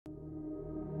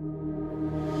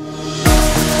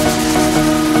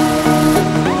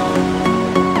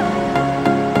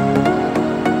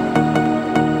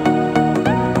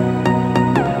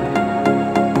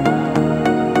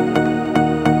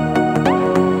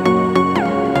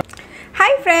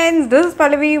Friends, this is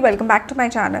Pallavi. Welcome back to my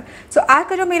channel. सो आज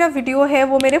का जो मेरा वीडियो है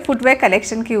वो मेरे फुटवेयर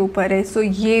कलेक्शन के ऊपर है। सो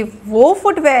ये वो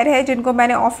फुटवेयर है जिनको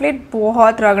मैंने ऑफ लेट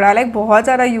बहुत रगड़ा, लाइक बहुत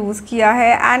ज़्यादा यूज़ किया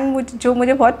है एंड जो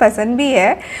मुझे बहुत पसंद भी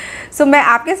है। सो मैं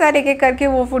आपके साथ एक एक करके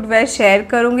वो फुटवेयर शेयर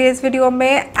करूँगी इस वीडियो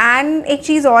में। एंड एक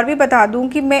चीज़ और भी बता दूँ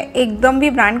कि मैं एकदम भी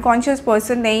ब्रांड कॉन्शियस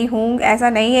पर्सन नहीं हूँ। ऐसा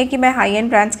नहीं है कि मैं हाई एंड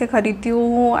ब्रांड्स के खरीदती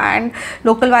हूँ एंड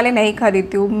लोकल वाले नहीं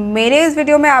खरीदती हूँ। मेरे इस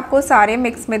वीडियो में आपको सारे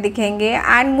मिक्स में दिखेंगे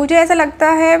एंड मुझे ऐसा लगता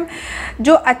है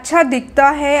जो अच्छा दिखता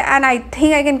है and I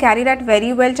think I can carry that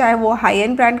very well, चाहे वो हाई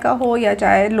एंड ब्रांड का हो या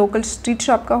चाहे लोकल स्ट्रीट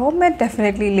शॉप का हो, मैं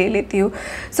डेफिनेटली ले लेती हूँ।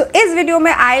 सो इस वीडियो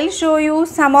में I will show you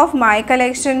some of my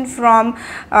collection from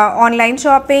online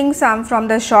shopping, some from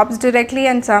the shops directly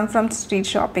and some from street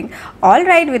shopping. All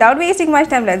right, without wasting much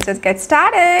time, let's just get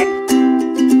started.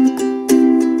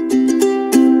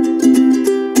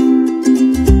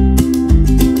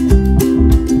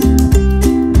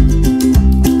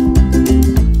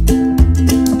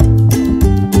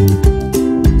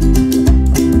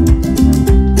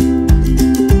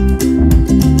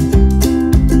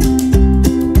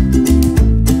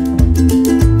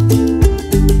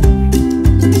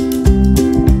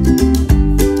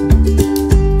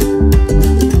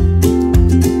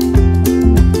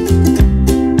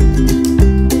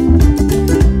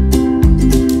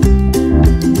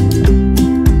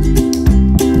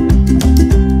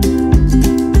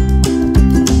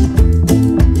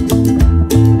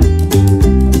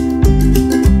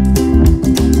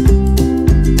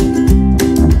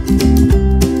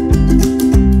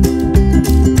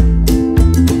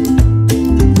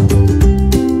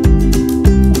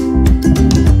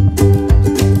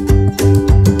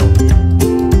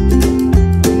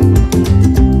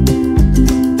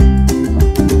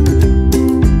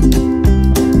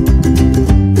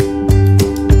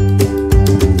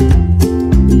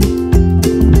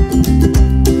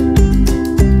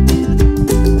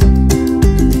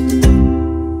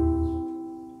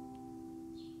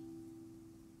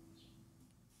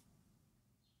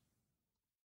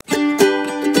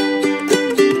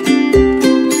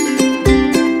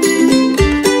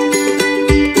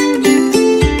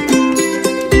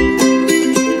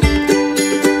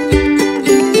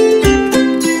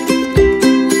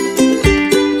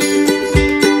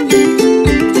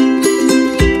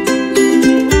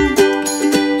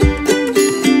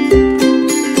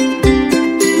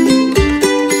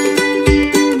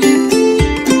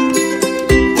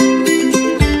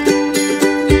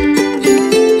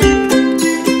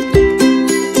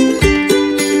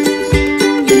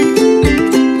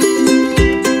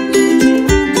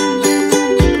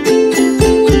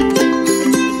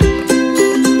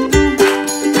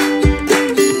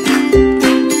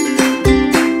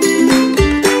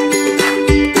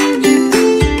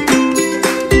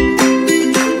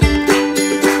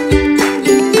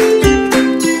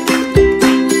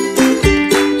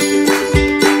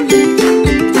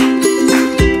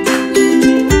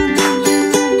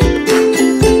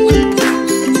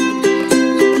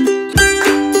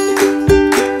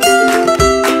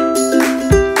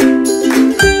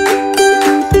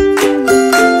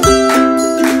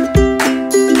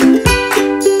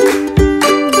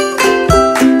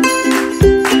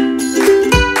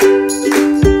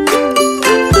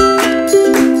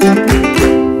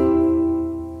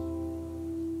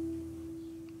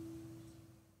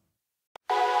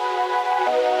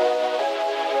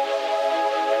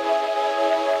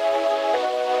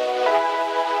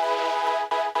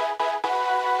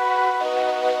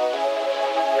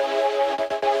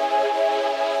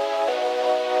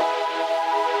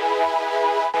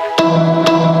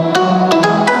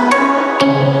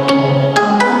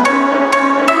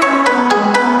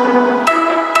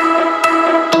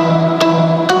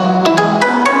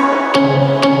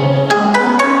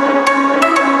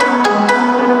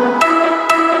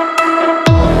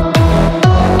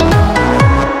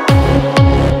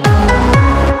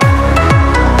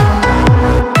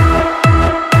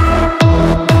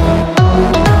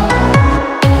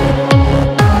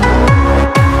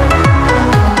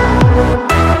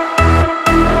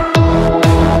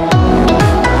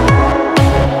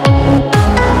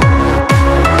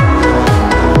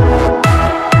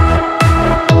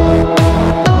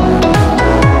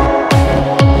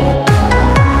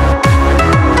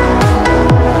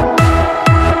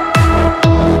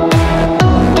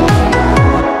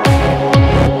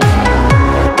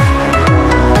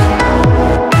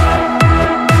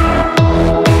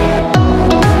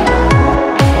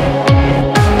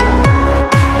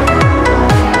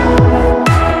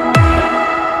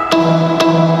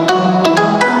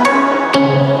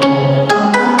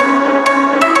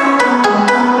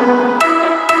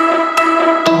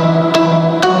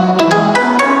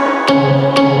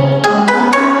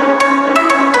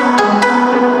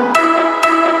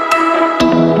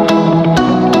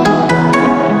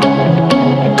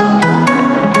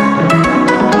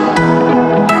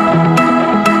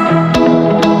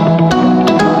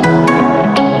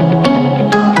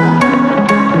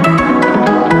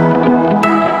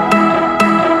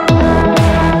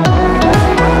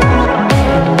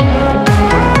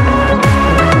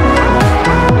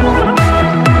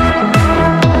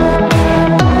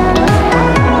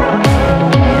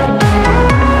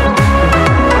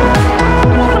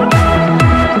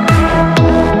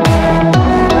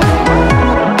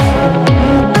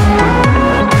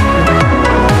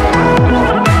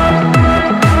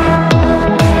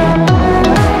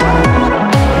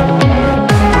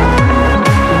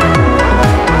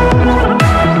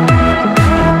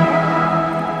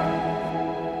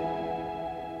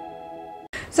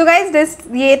 So guys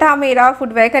ये था मेरा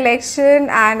footwear collection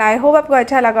and I hope आपको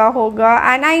अच्छा लगा होगा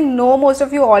and I know most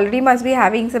of you already must be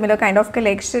having similar kind of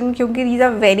collection क्योंकि these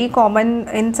are very common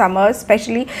in summer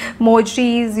specially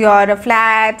मोजीज your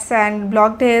flats and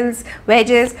blocked hills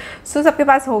wages, सो सबके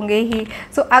पास होंगे ही.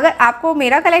 सो अगर आपको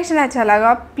मेरा कलेक्शन अच्छा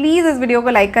लगा प्लीज़ इस वीडियो को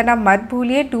लाइक करना मत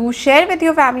भूलिए. Do share with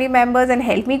your family members and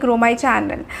help me grow my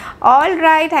channel. All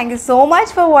right, thank you so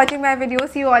much for watching my video.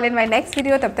 C you all in my next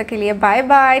video. तब तक के लिए bye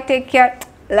bye, take care,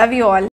 love you all.